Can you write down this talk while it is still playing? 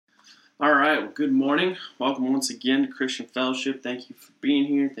All right, well, good morning. Welcome once again to Christian Fellowship. Thank you for being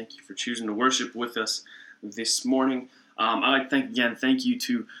here. Thank you for choosing to worship with us this morning. I'd like to thank you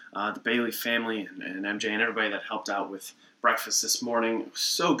to the Bailey family and MJ and everybody that helped out with breakfast this morning. It was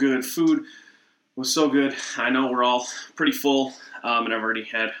so good. Food was so good. I know we're all pretty full, and I've already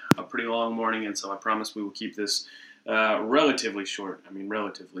had a pretty long morning, and so I promise we will keep this relatively short. I mean,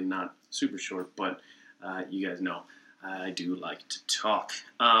 relatively, not super short, but you guys know. I do like to talk.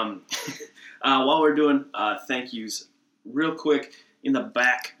 While we're doing thank yous, real quick, in the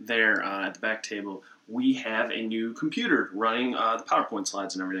back there, at the back table, we have a new computer running the PowerPoint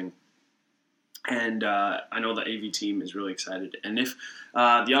slides and everything. And I know the AV team is really excited. And if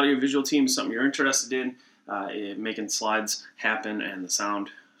the audiovisual team is something you're interested in making slides happen and the sound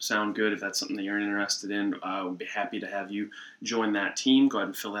good, if that's something that you're interested in, I would be happy to have you join that team. Go ahead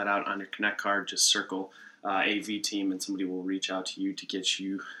and fill that out on your Connect card. Just circle AV team, and somebody will reach out to you to get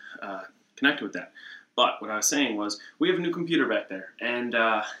you connected with that. But what I was saying was, we have a new computer back there, and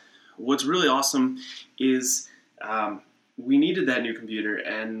what's really awesome is we needed that new computer,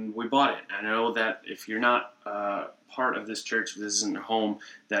 and we bought it. I know that if you're not part of this church, this isn't a home,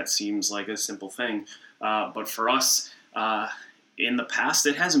 that seems like a simple thing. But for us, in the past,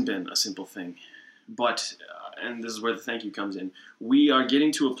 it hasn't been a simple thing. But, and this is where the thank you comes in, we are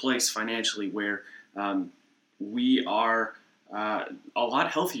getting to a place financially where we are a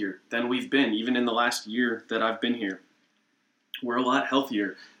lot healthier than we've been, even in the last year that I've been here. We're a lot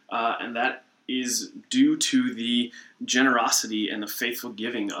healthier, and that is due to the generosity and the faithful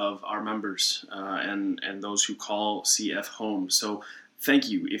giving of our members and those who call CF home. So thank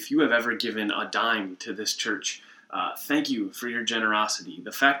you. If you have ever given a dime to this church, thank you for your generosity.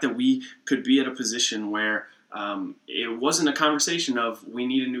 The fact that we could be at a position where it wasn't a conversation of we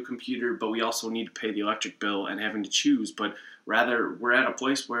need a new computer, but we also need to pay the electric bill and having to choose, but rather we're at a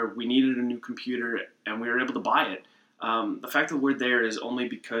place where we needed a new computer and we were able to buy it. The fact that we're there is only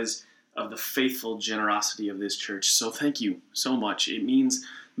because of the faithful generosity of this church. So thank you so much. It means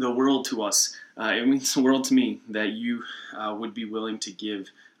the world to us. It means the world to me that you would be willing to give.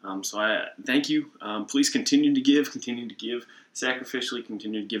 So I thank you. Please continue to give sacrificially,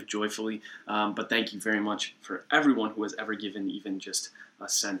 continue to give joyfully. But thank you very much for everyone who has ever given even just a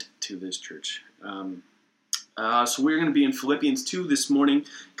cent to this church. So we're going to be in Philippians 2 this morning,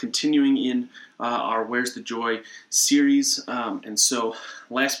 continuing in our Where's the Joy series. And so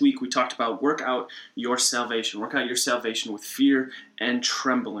last week we talked about work out your salvation with fear and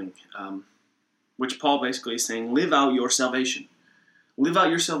trembling, which Paul basically is saying, live out your salvation. Live out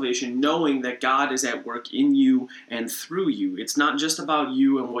your salvation knowing that God is at work in you and through you. It's not just about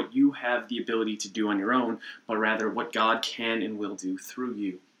you and what you have the ability to do on your own, but rather what God can and will do through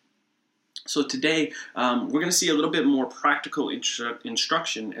you. So today, we're going to see a little bit more practical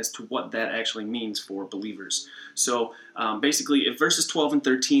instruction as to what that actually means for believers. So basically, if verses 12 and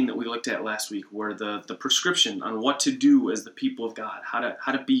 13 that we looked at last week were the prescription on what to do as the people of God, how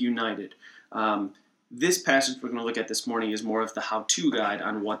to be united. This passage we're going to look at this morning is more of the how-to guide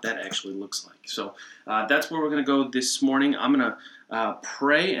on what that actually looks like. So that's where we're going to go this morning. I'm going to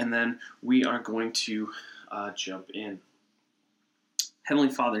pray, and then we are going to jump in.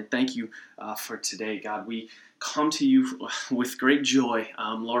 Heavenly Father, thank you for today, God. We come to you with great joy.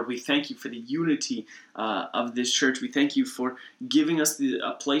 Lord, we thank you for the unity of this church. We thank you for giving us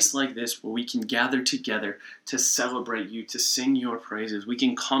a place like this where we can gather together to celebrate you, to sing your praises. We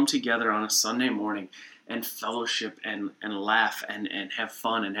can come together on a Sunday morning and fellowship and laugh and have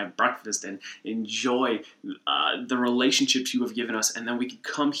fun and have breakfast and enjoy the relationships you have given us. And then we can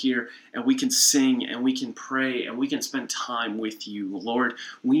come here and we can sing and we can pray and we can spend time with you. Lord,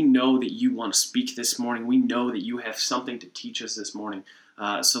 we know that you want to speak this morning. We know that you have something to teach us this morning.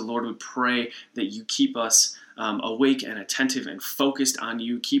 So Lord, we pray that you keep us awake and attentive and focused on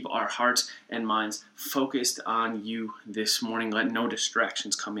you. Keep our hearts and minds focused on you this morning. Let no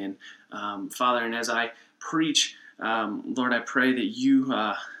distractions come in. Father, and as I preach, Lord, I pray that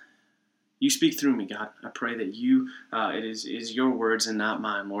you speak through me, God. I pray that it is your words and not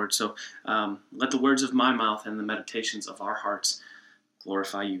mine, Lord. So let the words of my mouth and the meditations of our hearts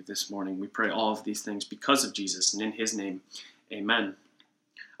glorify you this morning. We pray all of these things because of Jesus and in his name. Amen.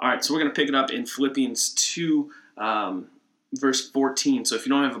 All right, so we're going to pick it up in Philippians 2, verse 14. So if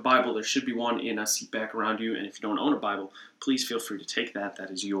you don't have a Bible, there should be one in a seat back around you. And if you don't own a Bible, please feel free to take that. That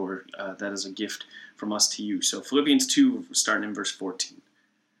is a gift from us to you. So Philippians 2, starting in verse 14.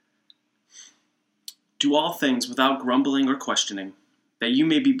 Do all things without grumbling or questioning, that you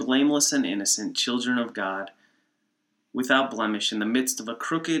may be blameless and innocent, children of God, without blemish in the midst of a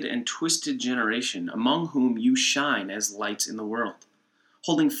crooked and twisted generation, among whom you shine as lights in the world,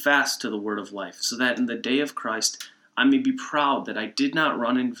 holding fast to the word of life, so that in the day of Christ I may be proud that I did not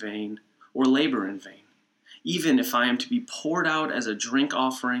run in vain or labor in vain. Even if I am to be poured out as a drink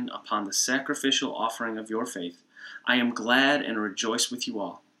offering upon the sacrificial offering of your faith, I am glad and rejoice with you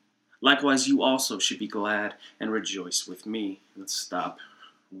all. Likewise, you also should be glad and rejoice with me. Let's stop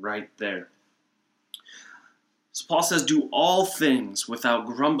right there. So Paul says, do all things without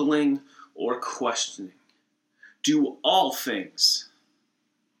grumbling or questioning. Do all things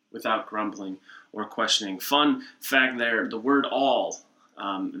without grumbling or questioning. Fun fact there, the word all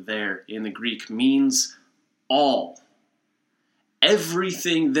there in the Greek means all.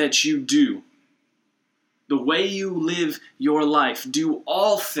 Everything that you do, the way you live your life, do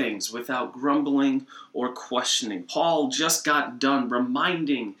all things without grumbling or questioning. Paul just got done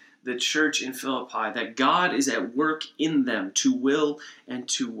reminding the church in Philippi that God is at work in them to will and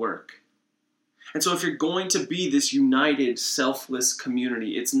to work. And so if you're going to be this united, selfless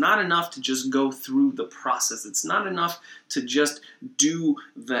community, it's not enough to just go through the process. It's not enough to just do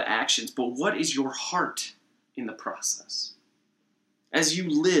the actions. But what is your heart in the process? As you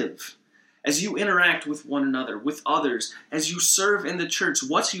live, as you interact with one another, with others, as you serve in the church,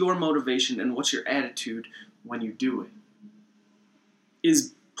 what's your motivation and what's your attitude when you do it?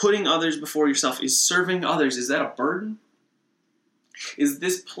 Is putting others before yourself, is serving others, is that a burden? Is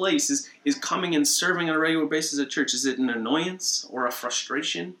this place, is coming and serving on a regular basis at church, is it an annoyance or a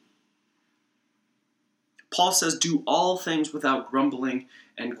frustration? Paul says, do all things without grumbling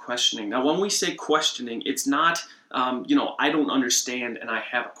and questioning. Now, when we say questioning, it's not, I don't understand and I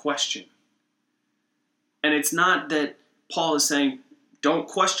have a question. And it's not that Paul is saying, don't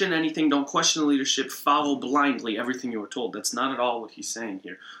question anything, don't question the leadership, follow blindly everything you were told. That's not at all what he's saying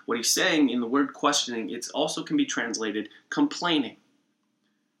here. What he's saying in the word questioning, it also can be translated complaining.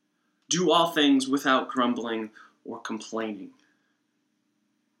 Do all things without grumbling or complaining.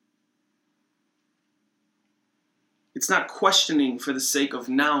 It's not questioning for the sake of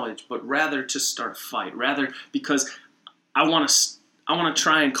knowledge, but rather to start a fight. Rather because I want to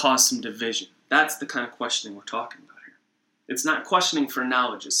try and cause some division. That's the kind of questioning we're talking about here. It's not questioning for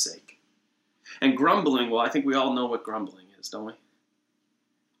knowledge's sake. And grumbling, well, I think we all know what grumbling is, don't we?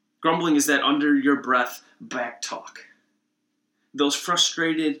 Grumbling is that under your breath back talk. Those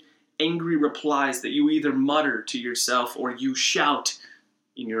frustrated, angry replies that you either mutter to yourself or you shout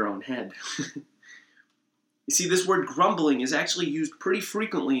in your own head. You see, this word grumbling is actually used pretty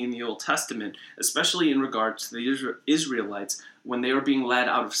frequently in the Old Testament, especially in regards to the Israelites when they were being led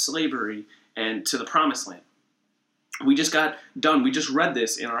out of slavery and to the Promised Land. We just got done. We just read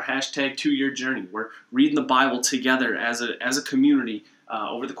this in our hashtag 2-year journey. We're reading the Bible together as a community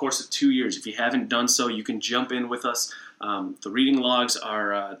over the course of 2 years. If you haven't done so, you can jump in with us. The reading logs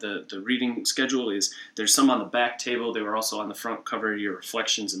are, the reading schedule is, there's some on the back table. They were also on the front cover of your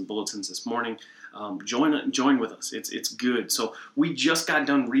reflections and bulletins this morning. Join with us. It's good. So we just got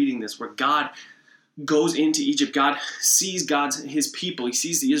done reading this where God goes into Egypt. God sees his people. He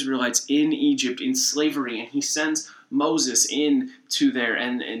sees the Israelites in Egypt in slavery, and he sends Moses in to there.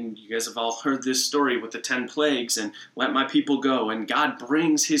 And you guys have all heard this story with the 10 plagues and let my people go. And God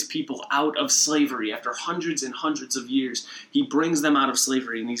brings his people out of slavery after hundreds and hundreds of years. He brings them out of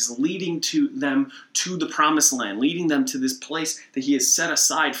slavery, and he's leading them to the Promised Land, leading them to this place that he has set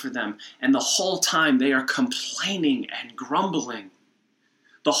aside for them. And the whole time they are complaining and grumbling.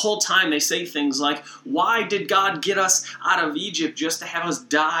 The whole time they say things like, why did God get us out of Egypt just to have us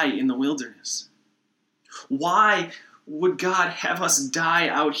die in the wilderness? Why would God have us die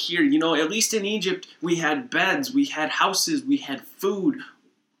out here? At least in Egypt, we had beds, we had houses, we had food.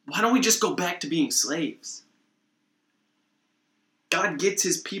 Why don't we just go back to being slaves? God gets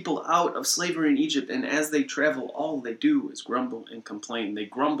his people out of slavery in Egypt, and as they travel, all they do is grumble and complain. They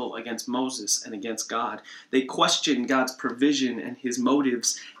grumble against Moses and against God. They question God's provision and his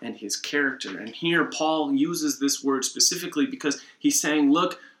motives and his character. And here Paul uses this word specifically because he's saying,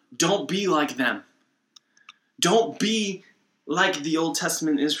 look, don't be like them. Don't be like the Old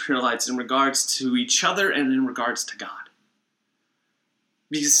Testament Israelites in regards to each other and in regards to God.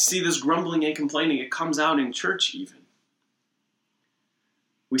 Because see, this grumbling and complaining, it comes out in church even.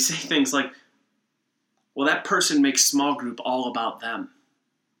 We say things like, well, that person makes small group all about them.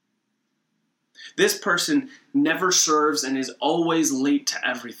 This person never serves and is always late to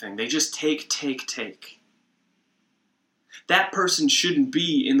everything. They just take. That person shouldn't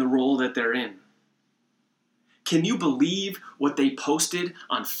be in the role that they're in. Can you believe what they posted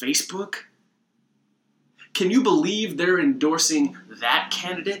on Facebook? Can you believe they're endorsing that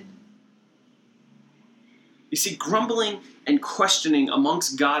candidate? You see, grumbling and questioning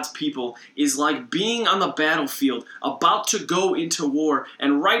amongst God's people is like being on the battlefield, about to go into war,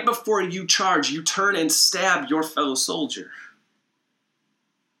 and right before you charge, you turn and stab your fellow soldier.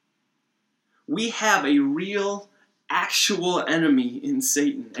 We have a real, actual enemy in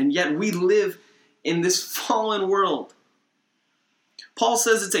Satan, and yet we live in this fallen world. Paul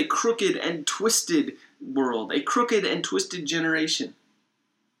says it's a crooked and twisted world, a crooked and twisted generation.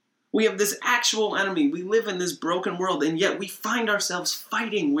 We have this actual enemy. We live in this broken world, and yet we find ourselves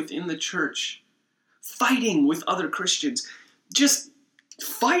fighting within the church, fighting with other Christians, just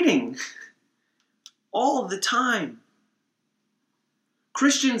fighting all the time.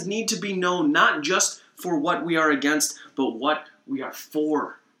 Christians need to be known not just for what we are against, but what we are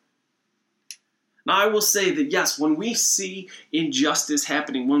for. Now, I will say that yes, when we see injustice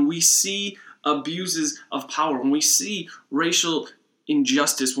happening, when we see abuses of power, when we see racial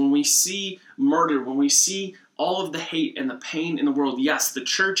injustice, when we see murder, when we see all of the hate and the pain in the world, yes, the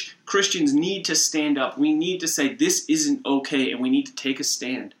church, Christians need to stand up. We need to say this isn't okay, and we need to take a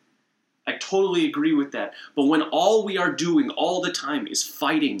stand. I totally agree with that. But when all we are doing all the time is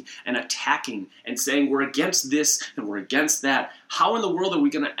fighting and attacking and saying we're against this and we're against that, how in the world are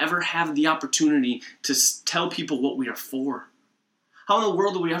we going to ever have the opportunity to tell people what we are for? How in the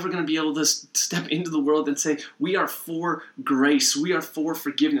world are we ever going to be able to step into the world and say we are for grace, we are for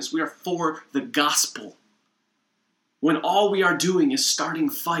forgiveness, we are for the gospel? When all we are doing is starting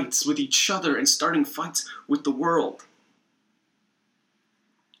fights with each other and starting fights with the world.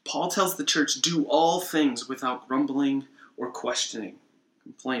 Paul tells the church, do all things without grumbling or questioning,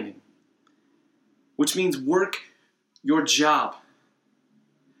 complaining. Which means work your job.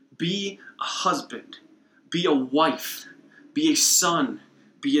 Be a husband. Be a wife. Be a son.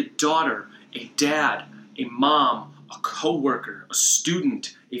 Be a daughter. A dad. A mom. A co-worker. A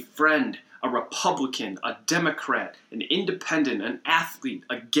student. A friend. A Republican, a Democrat, an independent, an athlete,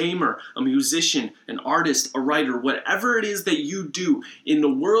 a gamer, a musician, an artist, a writer, whatever it is that you do in the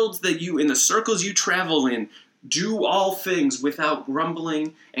in the circles you travel in, do all things without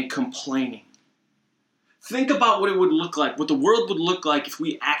grumbling and complaining. Think about what it would look like, what the world would look like if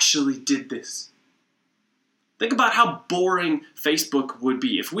we actually did this. Think about how boring Facebook would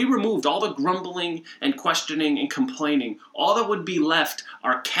be. If we removed all the grumbling and questioning and complaining, all that would be left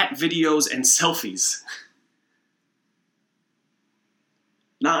are cat videos and selfies.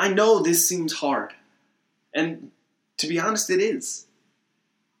 Now, I know this seems hard. And to be honest, it is.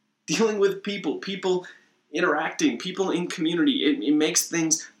 Dealing with people interacting, people in community, it makes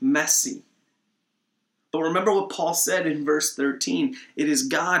things messy. But remember what Paul said in verse 13. It is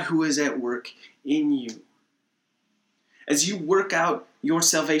God who is at work in you. As you work out your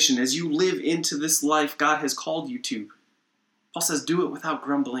salvation, as you live into this life God has called you to, Paul says, do it without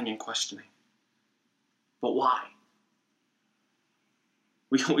grumbling and questioning. But why?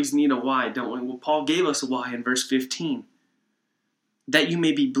 We always need a why, don't we? Well, Paul gave us a why in verse 15. That you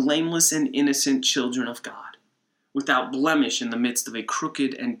may be blameless and innocent children of God, without blemish in the midst of a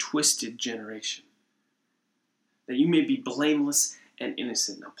crooked and twisted generation. That you may be blameless and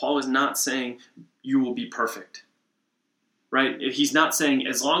innocent. Now, Paul is not saying you will be perfect. Right? He's not saying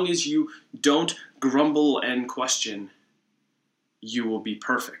as long as you don't grumble and question, you will be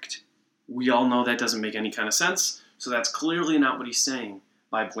perfect. We all know that doesn't make any kind of sense, so that's clearly not what he's saying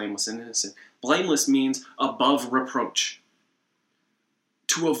by blameless and innocent. Blameless means above reproach.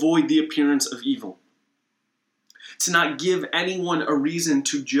 To avoid the appearance of evil. To not give anyone a reason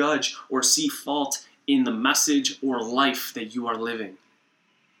to judge or see fault in the message or life that you are living.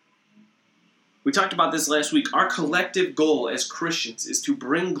 We talked about this last week. Our collective goal as Christians is to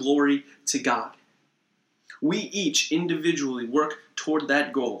bring glory to God. We each individually work toward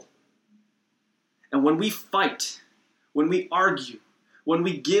that goal. And when we fight, when we argue, when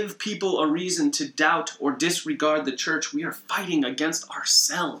we give people a reason to doubt or disregard the church, we are fighting against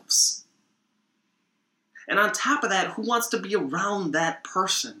ourselves. And on top of that, who wants to be around that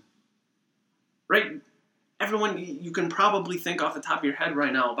person? Right? Everyone, you can probably think off the top of your head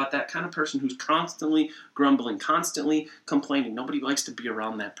right now about that kind of person who's constantly grumbling, constantly complaining. Nobody likes to be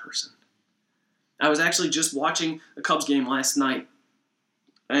around that person. I was actually just watching the Cubs game last night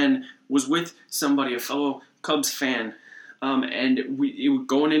and was with somebody, a fellow Cubs fan, and we were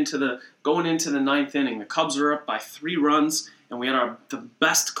going into the ninth inning. The Cubs were up by 3 runs, and we had the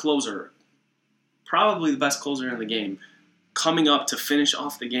best closer, probably the best closer in the game, coming up to finish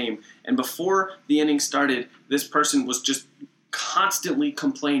off the game. And before the inning started, this person was just constantly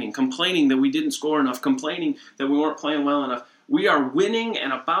complaining that we didn't score enough, complaining that we weren't playing well enough. We are winning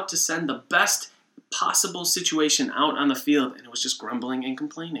and about to send the best possible situation out on the field, and it was just grumbling and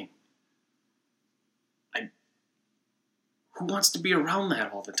complaining. Who wants to be around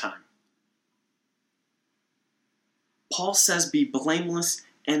that all the time? Paul says, be blameless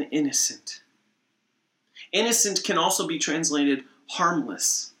and innocent. Innocent can also be translated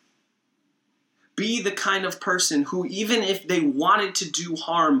harmless. Be the kind of person who, even if they wanted to do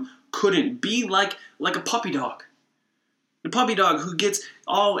harm, couldn't. Be like a puppy dog. The puppy dog who gets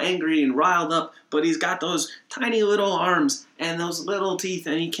all angry and riled up, but he's got those tiny little arms and those little teeth,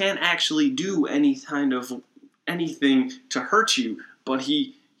 and he can't actually do any kind of anything to hurt you, but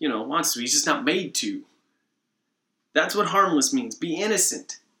he, wants to. He's just not made to. That's what harmless means. Be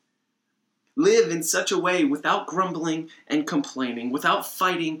innocent. Live in such a way without grumbling and complaining, without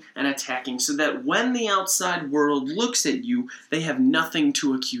fighting and attacking, so that when the outside world looks at you, they have nothing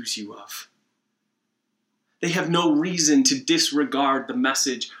to accuse you of. They have no reason to disregard the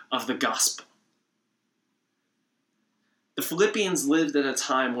message of the gospel. The Philippians lived at a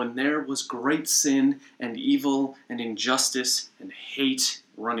time when there was great sin and evil and injustice and hate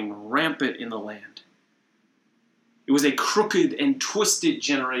running rampant in the land. It was a crooked and twisted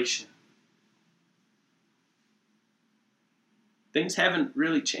generation. Things haven't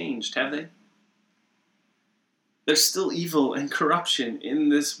really changed, have they? There's still evil and corruption in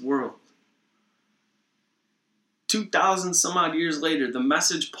this world. 2,000 some odd years later, the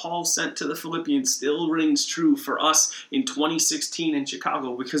message Paul sent to the Philippians still rings true for us in 2016 in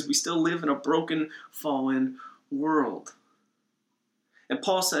Chicago, because we still live in a broken, fallen world. And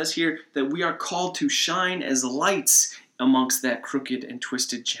Paul says here that we are called to shine as lights amongst that crooked and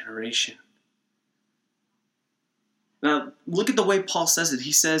twisted generation. Now, look at the way Paul says it.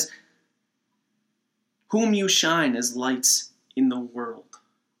 He says, whom you shine as lights in the world.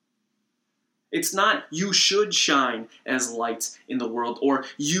 It's not you should shine as lights in the world, or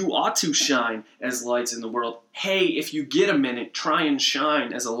you ought to shine as lights in the world. Hey, if you get a minute, try and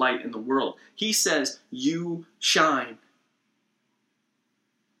shine as a light in the world. He says you shine.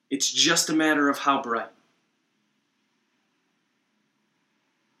 It's just a matter of how bright.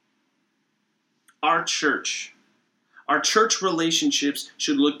 Our church relationships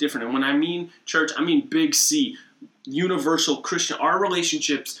should look different. And when I mean church, I mean big C, universal Christian. Our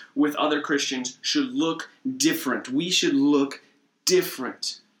relationships with other Christians should look different. We should look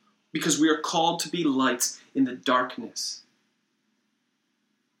different because we are called to be lights in the darkness.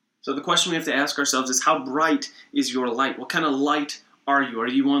 So the question we have to ask ourselves is, how bright is your light? What kind of light are you? Are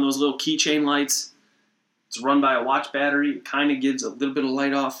you one of those little keychain lights? It's run by a watch battery. It kind of gives a little bit of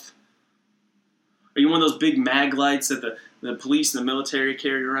light off. Are you one of those big mag lights that the police and the military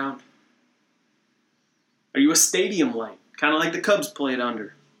carry around? Are you a stadium light, kind of like the Cubs play it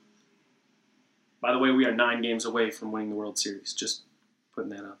under? By the way, we are 9 games away from winning the World Series. Just putting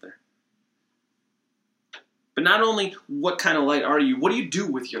that out there. But not only what kind of light are you, what do you do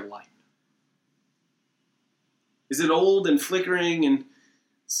with your light? Is it old and flickering and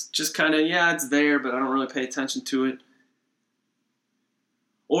it's just kind of, it's there, but I don't really pay attention to it?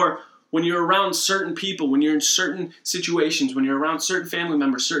 Or when you're around certain people, when you're in certain situations, when you're around certain family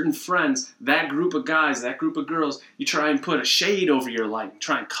members, certain friends, that group of guys, that group of girls, you try and put a shade over your light, you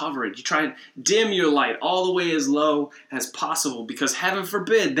try and cover it, you try and dim your light all the way as low as possible, because heaven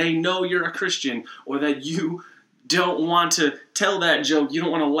forbid they know you're a Christian, or that you don't want to tell that joke, you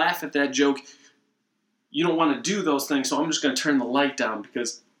don't want to laugh at that joke, you don't want to do those things, so I'm just going to turn the light down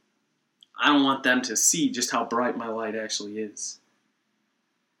because I don't want them to see just how bright my light actually is.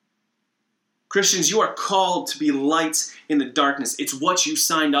 Christians, you are called to be lights in the darkness. It's what you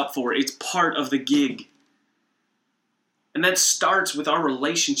signed up for. It's part of the gig. And that starts with our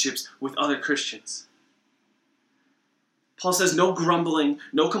relationships with other Christians. Paul says no grumbling,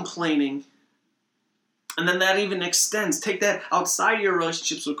 no complaining. And then that even extends. Take that outside your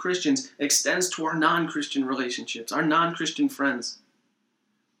relationships with Christians, extends to our non-Christian relationships, our non-Christian friends.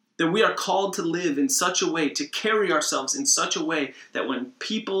 That we are called to live in such a way, to carry ourselves in such a way that when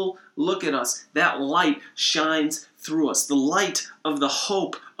people look at us, that light shines through us. The light of the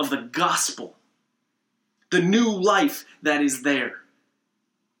hope of the gospel. The new life that is there.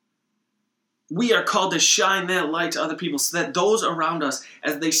 We are called to shine that light to other people so that those around us,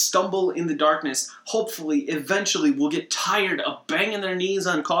 as they stumble in the darkness, hopefully, eventually will get tired of banging their knees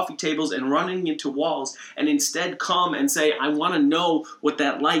on coffee tables and running into walls, and instead come and say, I want to know what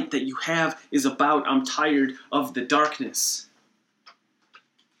that light that you have is about. I'm tired of the darkness.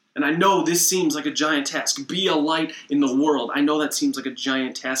 And I know this seems like a giant task. Be a light in the world. I know that seems like a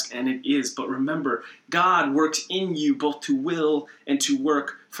giant task, and it is. But remember, God works in you both to will and to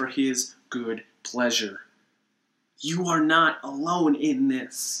work for His good pleasure. You are not alone in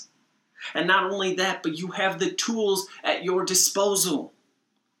this. And not only that, but you have the tools at your disposal.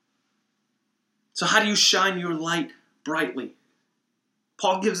 So how do you shine your light brightly?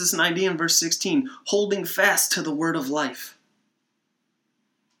 Paul gives us an idea in verse 16, holding fast to the word of life.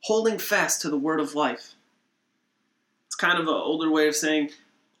 Holding fast to the word of life. It's kind of an older way of saying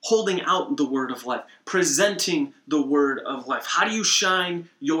holding out the word of life, presenting the word of life. How do you shine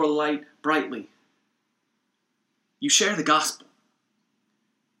your light brightly? You share the gospel.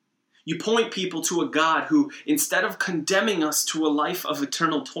 You point people to a God who, instead of condemning us to a life of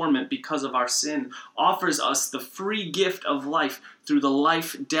eternal torment because of our sin, offers us the free gift of life through the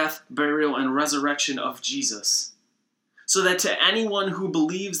life, death, burial, and resurrection of Jesus. So that to anyone who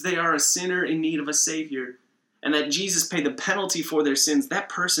believes they are a sinner in need of a Savior, and that Jesus paid the penalty for their sins, that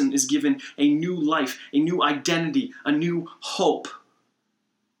person is given a new life, a new identity, a new hope.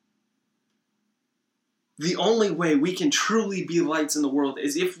 The only way we can truly be lights in the world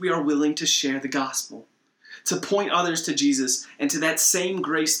is if we are willing to share the gospel, to point others to Jesus and to that same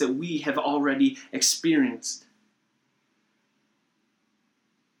grace that we have already experienced.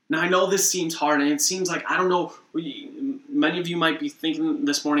 Now, I know this seems hard, and it seems like, I don't know, many of you might be thinking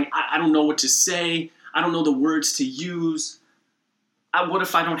this morning, I don't know what to say, I don't know the words to use. What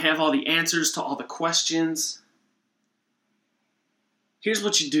if I don't have all the answers to all the questions? Here's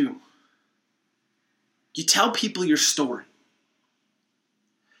what you do. You tell people your story.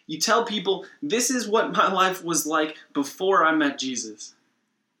 You tell people, this is what my life was like before I met Jesus.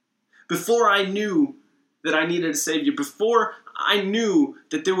 Before I knew that I needed a Savior. Before I knew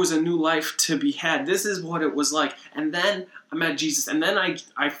that there was a new life to be had. This is what it was like. And then I met Jesus. And then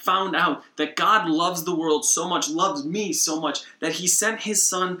I found out that God loves the world so much, loves me so much, that He sent His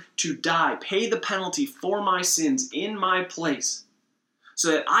Son to die, pay the penalty for my sins in my place,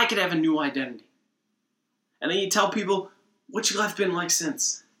 so that I could have a new identity. And then you tell people, what's your life been like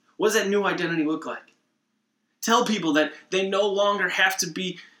since? What does that new identity look like? Tell people that they no longer have to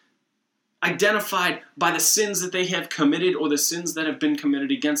be identified by the sins that they have committed or the sins that have been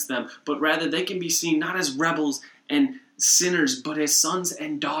committed against them, but rather they can be seen not as rebels and sinners, but as sons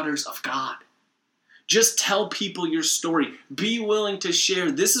and daughters of God. Just tell people your story. Be willing to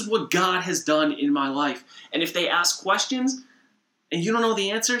share, this is what God has done in my life. And if they ask questions and you don't know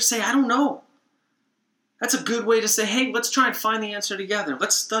the answer, say, I don't know. That's a good way to say, hey, let's try and find the answer together.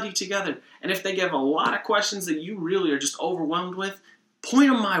 Let's study together. And if they give a lot of questions that you really are just overwhelmed with, point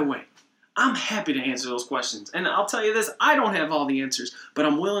them my way. I'm happy to answer those questions. And I'll tell you this, I don't have all the answers, but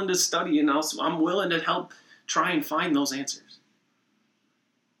I'm willing to study and also I'm willing to help try and find those answers.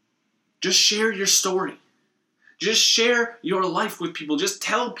 Just share your story. Just share your life with people. Just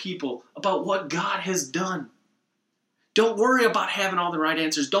tell people about what God has done. Don't worry about having all the right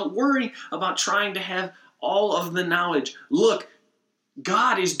answers. Don't worry about trying to have all of the knowledge. Look,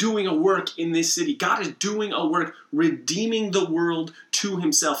 God is doing a work in this city. God is doing a work redeeming the world to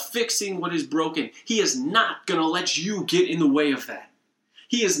Himself, fixing what is broken. He is not going to let you get in the way of that.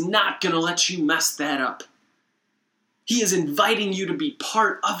 He is not going to let you mess that up. He is inviting you to be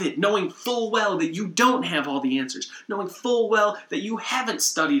part of it, knowing full well that you don't have all the answers, knowing full well that you haven't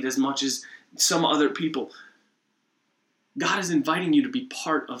studied as much as some other people. God is inviting you to be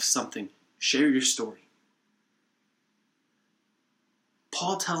part of something. Share your story.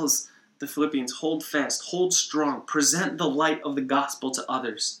 Paul tells the Philippians, hold fast, hold strong, present the light of the gospel to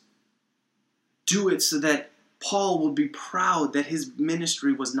others. Do it so that Paul will be proud that his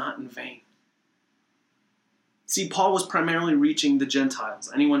ministry was not in vain. See, Paul was primarily reaching the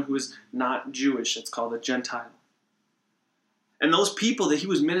Gentiles. Anyone who is not Jewish, it's called a Gentile. And those people that he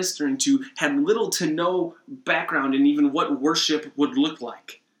was ministering to had little to no background in even what worship would look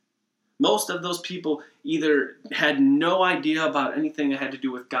like. Most of those people either had no idea about anything that had to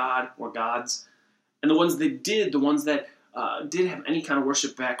do with God or gods. And the ones that did, did have any kind of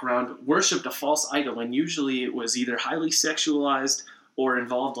worship background, worshipped a false idol. And usually it was either highly sexualized or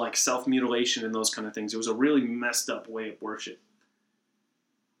involved like self-mutilation and those kind of things. It was a really messed up way of worship.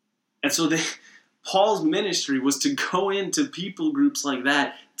 And so Paul's ministry was to go into people groups like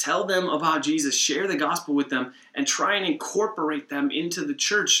that, tell them about Jesus, share the gospel with them, and try and incorporate them into the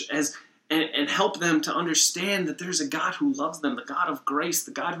church and help them to understand that there's a God who loves them, the God of grace,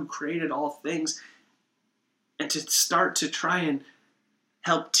 the God who created all things, and to start to try and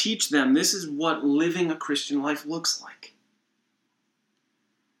help teach them this is what living a Christian life looks like.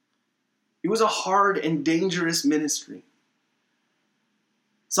 It was a hard and dangerous ministry.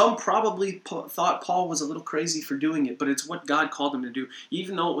 Some probably thought Paul was a little crazy for doing it, but it's what God called him to do,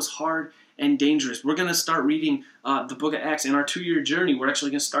 even though it was hard and dangerous. We're going to start reading the book of Acts in our 2-year journey. We're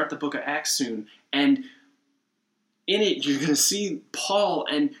actually going to start the book of Acts soon. And in it, you're going to see Paul,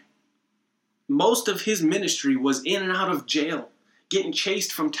 and most of his ministry was in and out of jail, getting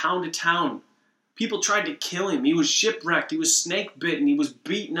chased from town to town, People tried to kill him. He was shipwrecked. He was snake bitten. He was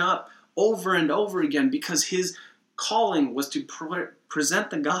beaten up over and over again because his calling was to present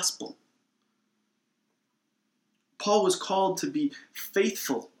the gospel. Paul was called to be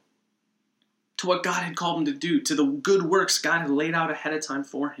faithful to what God had called him to do, to the good works God had laid out ahead of time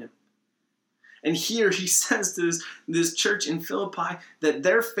for him. And here he says to this church in Philippi that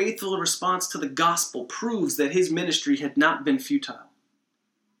their faithful response to the gospel proves that his ministry had not been futile.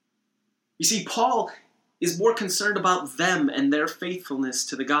 You see, Paul is more concerned about them and their faithfulness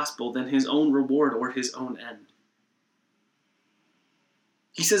to the gospel than his own reward or his own end.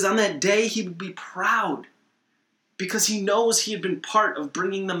 He says on that day he would be proud because he knows he had been part of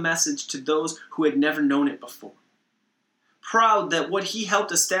bringing the message to those who had never known it before. Proud that what he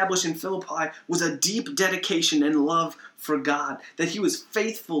helped establish in Philippi was a deep dedication and love for God, that he was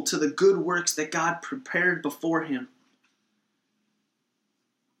faithful to the good works that God prepared before him.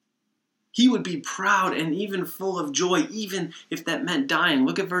 He would be proud and even full of joy, even if that meant dying.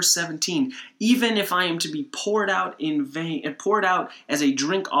 Look at verse 17. Even if I am to be poured out in vain and poured out as a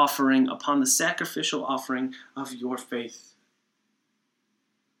drink offering upon the sacrificial offering of your faith.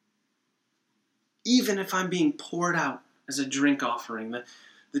 Even if I'm being poured out as a drink offering.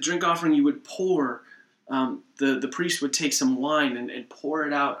 The drink offering you would pour, the priest would take some wine and pour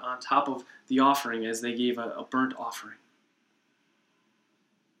it out on top of the offering as they gave a burnt offering.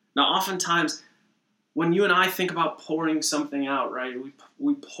 Now, oftentimes, when you and I think about pouring something out, right,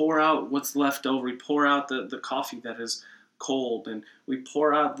 we pour out what's left over. We pour out the coffee that is cold, and we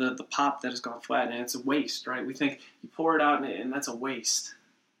pour out the pop that has gone flat, and it's a waste, right? We think you pour it out, and that's a waste.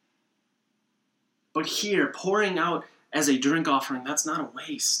 But here, pouring out as a drink offering, that's not a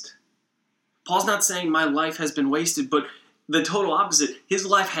waste. Paul's not saying my life has been wasted, but the total opposite. His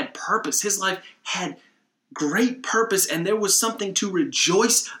life had purpose. His life had great purpose, and there was something to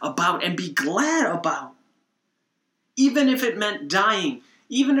rejoice about and be glad about. Even if it meant dying,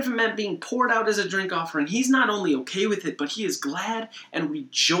 even if it meant being poured out as a drink offering, he's not only okay with it, but he is glad and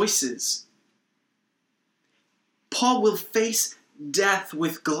rejoices. Paul will face death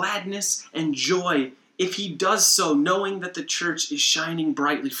with gladness and joy if he does so knowing that the church is shining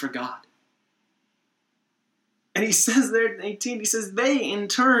brightly for God. And he says there in 18, he says, they in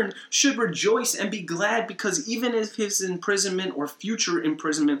turn should rejoice and be glad because even if his imprisonment or future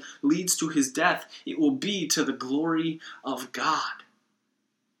imprisonment leads to his death, it will be to the glory of God.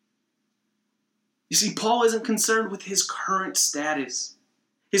 You see, Paul isn't concerned with his current status,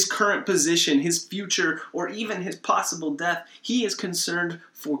 his current position, his future, or even his possible death. He is concerned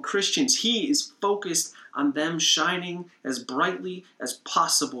for Christians. He is focused on them shining as brightly as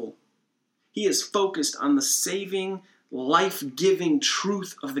possible. He is focused on the saving, life-giving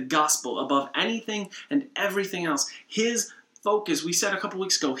truth of the gospel above anything and everything else. His focus, we said a couple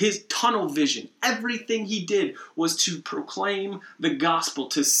weeks ago, his tunnel vision, everything he did was to proclaim the gospel,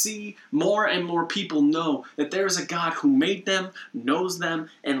 to see more and more people know that there is a God who made them, knows them,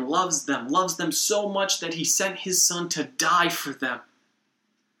 and loves them so much that he sent his son to die for them.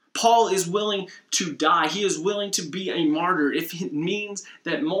 Paul is willing to die. He is willing to be a martyr if it means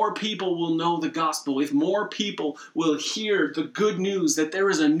that more people will know the gospel, if more people will hear the good news that there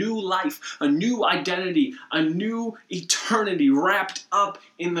is a new life, a new identity, a new eternity wrapped up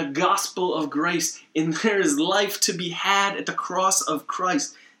in the gospel of grace, and there is life to be had at the cross of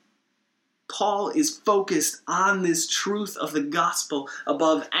Christ. Paul is focused on this truth of the gospel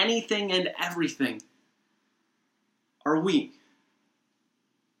above anything and everything. Are we?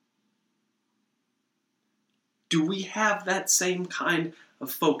 Do we have that same kind of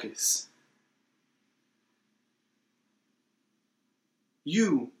focus?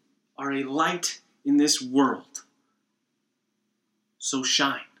 You are a light in this world. So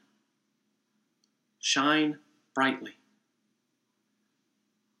shine. Shine brightly.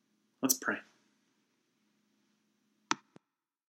 Let's pray.